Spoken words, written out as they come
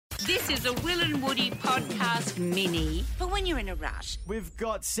This is a Will and Woody podcast mini for when you're in a rush. We've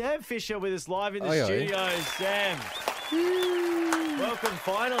got Sam Fisher with us live in the Oi, oi. studio. Sam, welcome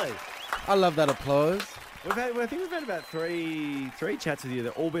finally. I love that applause. I think we've had about three chats with you.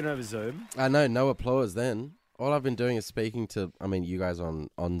 They've all been over Zoom. I know, no applause then. All I've been doing is speaking to, you guys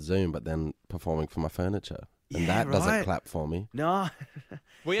on Zoom, but then performing for my furniture. And Yeah, that doesn't right. clap for me. No.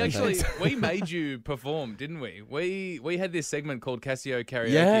 We made you perform, didn't we? We had this segment called Casio Karaoke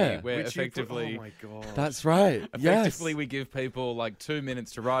Yeah. where Which you effectively... oh my God. That's right. Effectively, Yes. we give people like 2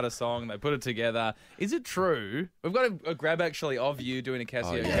 minutes to write a song. They put it together. Is it true? We've got a grab actually of you doing a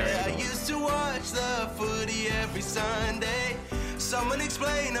Casio yeah. karaoke. I used to watch the footy every Sunday. Someone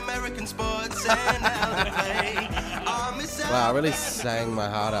explain American sports and how they play. I miss out. Wow, I really sang my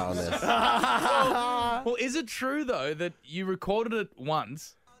heart out on this. Well, is it true though that you recorded it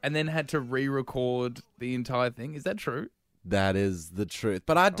once and then had to re-record the entire thing? Is that true? That is the truth.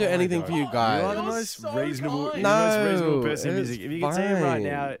 But I'd do anything for you You are guys. the most so reasonable. kind. You're the most No, reasonable person in it's music. If you can see him right fine.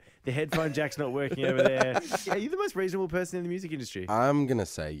 now, the headphone jack's not working over there. Yeah, you're the most reasonable person in the music industry. I'm going to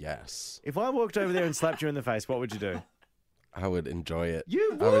say yes. If I walked over there and slapped you in the face, what would you do? I would enjoy it.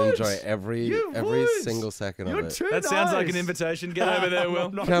 You I would would. enjoy every You every would. single second You're of it. too That sounds like nice. an invitation. Get over there, Will.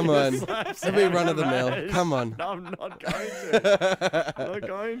 I'm not Come gonna on. slap Let Sam me in run of the mill. face. Come on. No, I'm not going to. I'm not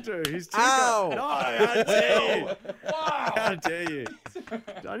going to. He's too Ow. good. No, how dare you? Wow. How dare you?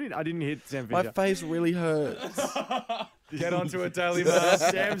 I didn't hit Sam My Fisher. face really hurts. Get onto a Daily Mail.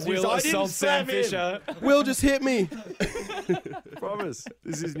 Sam's Will news. I didn't assault Sam slap him. Fisher. Will just hit me. Promise.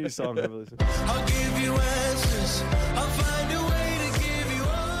 This is his new song. Have a listen. I'll give you answers. I'll find a way to give you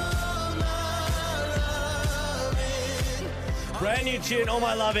all my loving. Brand new tune, All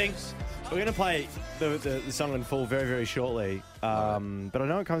My Loving. We're going to play the song in full very, very shortly. But I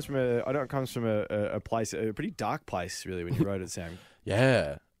know it comes from a place, a pretty dark place, really, when you wrote it, Sam.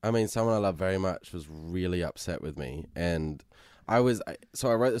 Yeah. Someone I love very much was really upset with me. And I wrote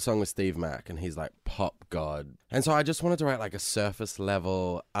the song with Steve Mack, and he's like pop god. And so I just wanted to write like a surface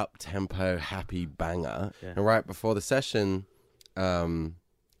level, up-tempo, happy banger. Yeah. And right before the session,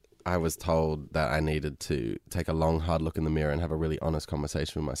 I was told that I needed to take a long, hard look in the mirror and have a really honest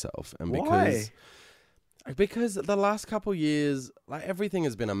conversation with myself. And because the last couple years, like everything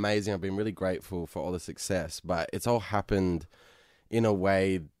has been amazing. I've been really grateful for all the success, but it's all happened in a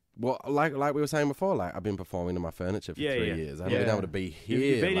way, well, like we were saying before, like I've been performing to my furniture for 3 years. I haven't been able to be here.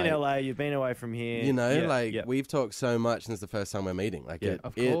 You've been like, in LA, you've been away from here. You know, Yeah. we've talked so much since the first time we're meeting. Like, Yeah,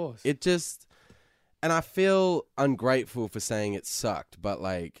 of course. It just, and I feel ungrateful for saying it sucked, but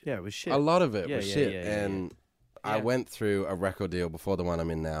like, Yeah, it was shit. a lot of it Yeah, was yeah, shit. yeah, yeah, And I Yeah. went through a record deal before the one I'm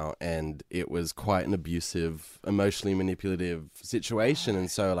in now, and it was quite an abusive, emotionally manipulative situation.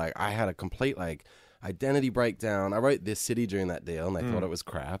 And so, like, I had a complete, like, identity breakdown. I wrote This City during that deal, and they thought it was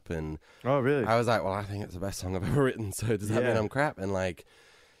crap. And Oh, really? I was like, well, I think it's the best song I've ever written, so does that Yeah. mean I'm crap? And, like,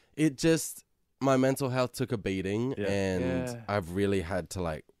 it just, my mental health took a beating, Yeah. and Yeah. I've really had to,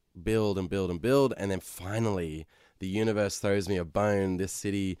 like, build and build and build. And then finally, the universe throws me a bone. This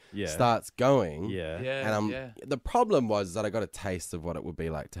City Yeah. starts going. Yeah. Yeah, And the problem was that I got a taste of what it would be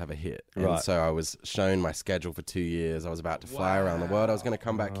like to have a hit. And Right. so I was shown my schedule for 2 years. I was about to fly around the world. I was going to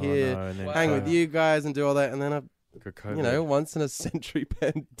come back Oh, here, no, and then hang with you guys and do all that. And then, Got COVID. once in a century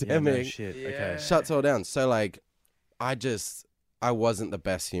Yeah, no pandemic shit. Yeah. Okay. shuts all down. So, like, I wasn't the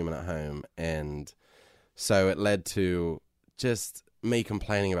best human at home. And so it led to just me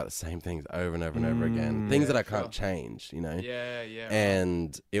complaining about the same things over and over and over again. Things that I can't change, Yeah.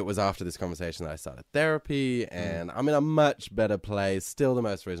 And it was after this conversation that I started therapy, and I'm in a much better place. Still the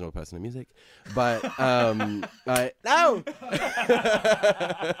most reasonable person in music, but no.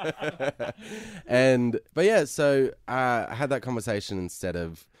 So I had that conversation instead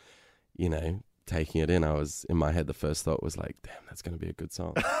of, taking it in. I was in my head. The first thought was like, "Damn, that's going to be a good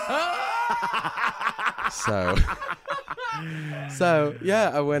song." So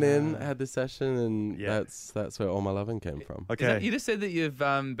yeah, I went in, had this session, and Yeah. that's where All My Loving came from. Okay. You just said that you've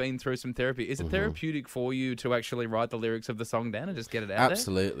been through some therapy. Is it therapeutic for you to actually write the lyrics of the song down and just get it out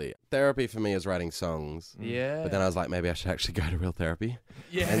Absolutely. Therapy for me is writing songs. there? Yeah. But then I was like, maybe I should actually go to real therapy.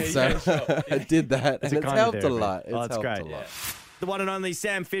 yeah, And so sure. I did that, It's and a it's kind of helped a therapy. lot. Oh, It's that's helped great. a lot. The one and only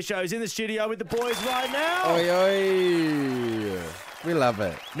Sam Fisher is in the studio with the boys right now. Oi, oi. We love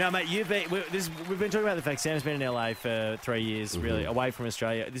it. Now, mate, we've been talking about the fact Sam's been in LA for 3 years, really, away from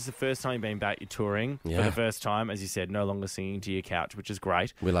Australia. This is the first time you've been back. You're touring for Yeah. the first time, as you said, no longer singing to your couch, which is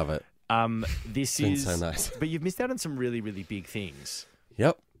great. We love it. This been is so nice. But you've missed out on some really, really big things.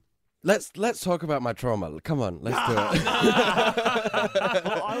 Yep. Let's talk about my trauma. Come on, let's do it.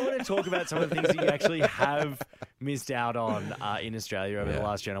 Well, I want to talk about some of the things that you actually have missed out on in Australia over the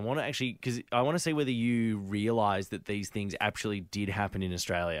last year. And I want to actually, because I want to see whether you realise that these things actually did happen in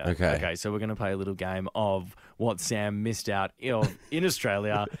Australia. Okay. So we're going to play a little game of what Sam missed out in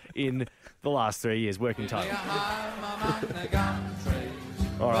Australia in the last 3 years, working title.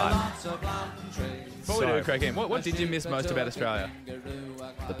 All right. Before we do it, Craig, what did you miss most about Australia?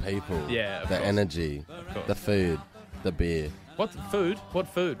 The people. Yeah, of The course. energy. course. The food. The beer. What food? What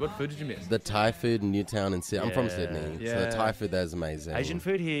food did you miss? The Thai food in Newtown and Sydney. I'm from Yeah. Sydney, so Yeah. the Thai food there is amazing. Asian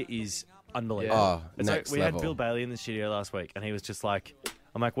food here is unbelievable. Oh, It's next like we level. had Bill Bailey in the studio last week, and he was just like,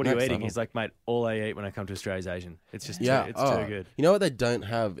 I'm like, what are you Next eating? level. He's like, mate, all I eat when I come to Australia is Asian. It's just Yeah, it's too good. You know what they don't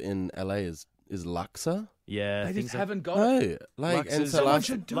have in LA is laksa. Yeah. They things just like haven't got it. No, like and Laxas, so last,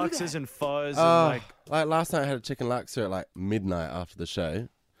 Luxes and foes oh, and like last night I had a chicken laksa at like midnight after the show.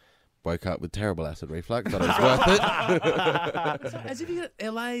 Woke up with terrible acid reflux, but it was worth it. As if you got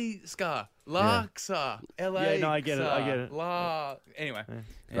LA scar. Laksa. LA. Yeah, no, I get it. Anyway.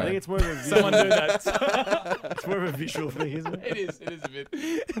 I think it's more of a Someone do that. it's more of a visual thing, isn't it? It is a bit.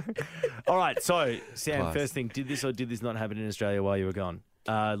 All right, so Sam, Class. first thing, did this or did this not happen in Australia while you were gone?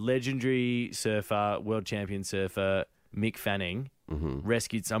 Legendary surfer, world champion surfer Mick Fanning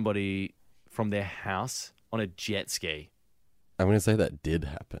rescued somebody from their house on a jet ski. I'm going to say that did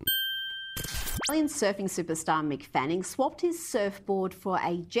happen. Australian surfing superstar Mick Fanning swapped his surfboard for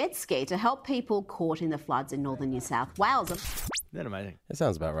a jet ski to help people caught in the floods in northern New South Wales. Isn't that amazing? It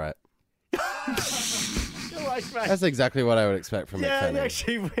sounds about right. You're like, mate. That's exactly what I would expect from Yeah, Mick and Fanning.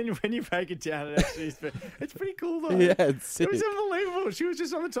 actually, when you break it down, it's pretty cool though. Yeah, it's It was sick. unbelievable. She was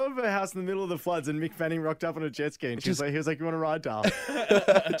just on the top of her house in the middle of the floods, and Mick Fanning rocked up on a jet ski, and he was like, "You want to ride, Dal?"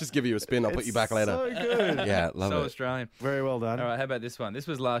 Just give you a spin. I'll put you back later. So good. Yeah, love So it. Australian. Very well done. All right, how about this one? This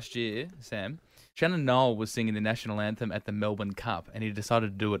was last year, Sam. Shannon Noel was singing the national anthem at the Melbourne Cup, and he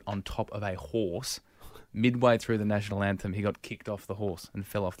decided to do it on top of a horse. Midway through the national anthem, he got kicked off the horse and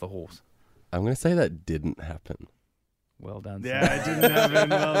fell off the horse. I'm going to say that didn't happen. Well done, Sam. Yeah, it didn't happen.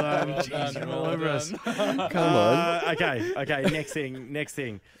 Well done. Well Jeez, done, you're all well over us. done. Come on. Okay. Next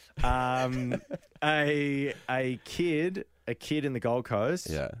thing. A kid in the Gold Coast.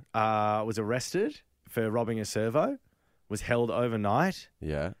 Was arrested for robbing a servo. Was held overnight.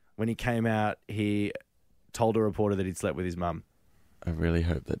 Yeah. When he came out, he told a reporter that he'd slept with his mum. I really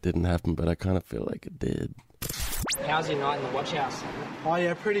hope that didn't happen, but I kind of feel like it did. How's your night in the watch house? Oh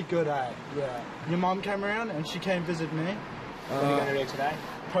yeah, pretty good at yeah. Your mum came around and she came visit me. What are you going to do today?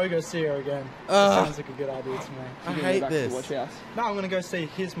 Probably go see her again. That sounds like a good idea to me. I hate this. Watch house. No, I'm gonna go see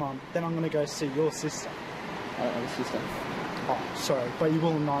his mum. Then I'm gonna go see your sister. I don't have a sister. Oh, sorry, but you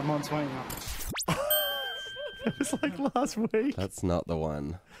will in 9 months, won't you? It was like last week. That's not the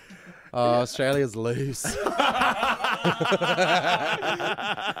one. Oh, Australia's loose.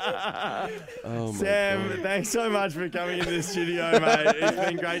 Oh my Sam, God. thanks so much for coming into the studio, mate. It's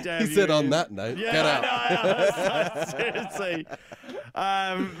been great to have He you. said on in. that note, Yeah, get out. I know. Seriously.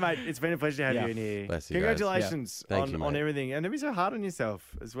 Mate, it's been a pleasure to have Yeah. you in here. Bless you guys. Congratulations Yeah. Thank on, you, on mate. everything. And don't be so hard on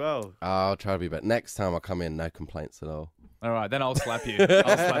yourself as well. I'll try to be better. Next time I'll come in, no complaints at all. All right, then I'll slap you.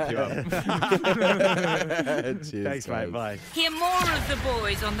 I'll slap you up. Cheers, Thanks, mate. guys. Bye. Hear more of the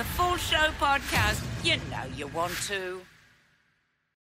boys on the Full Show podcast. You know you want to.